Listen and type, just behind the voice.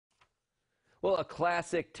Well, a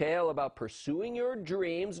classic tale about pursuing your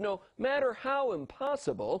dreams, no matter how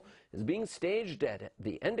impossible, is being staged at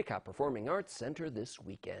the Endicott Performing Arts Center this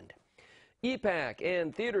weekend. EPAC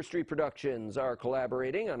and Theater Street Productions are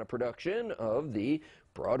collaborating on a production of the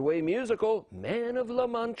Broadway musical Man of La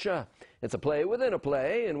Mancha. It's a play within a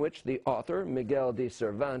play in which the author, Miguel de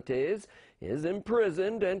Cervantes, is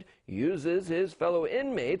imprisoned and uses his fellow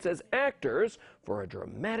inmates as actors for a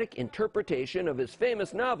dramatic interpretation of his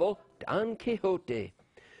famous novel, Don Quixote.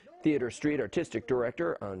 Theater Street Artistic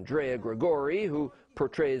Director Andrea Gregori, who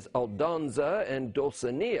portrays Aldonza and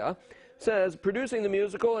Dulcinea, says producing the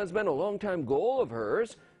musical has been a long-time goal of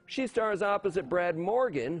hers. She stars opposite Brad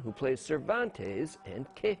Morgan, who plays Cervantes and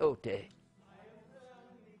Quixote.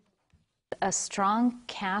 A strong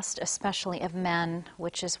cast, especially of men,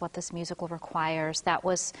 which is what this musical requires. That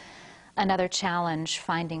was another challenge,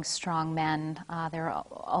 finding strong men. There are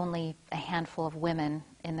only a handful of women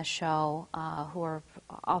in the show who are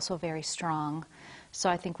also very strong. So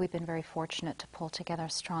I think we've been very fortunate to pull together a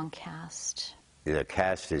strong cast. The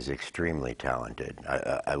cast is extremely talented.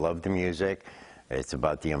 I love the music. It's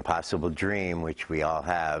about the impossible dream, which we all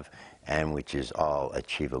have, and which is all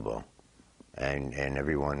achievable. And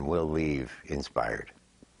everyone will leave inspired.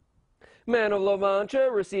 Man of La Mancha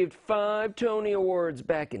received 5 Tony Awards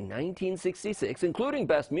back in 1966, including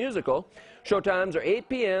Best Musical. Showtimes are 8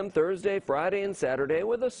 p.m. Thursday, Friday, and Saturday,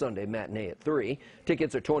 with a Sunday matinee at 3.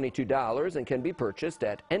 Tickets are $22 and can be purchased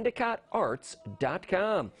at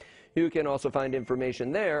EndicottArts.com. You can also find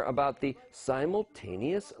information there about the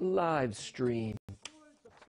simultaneous live stream.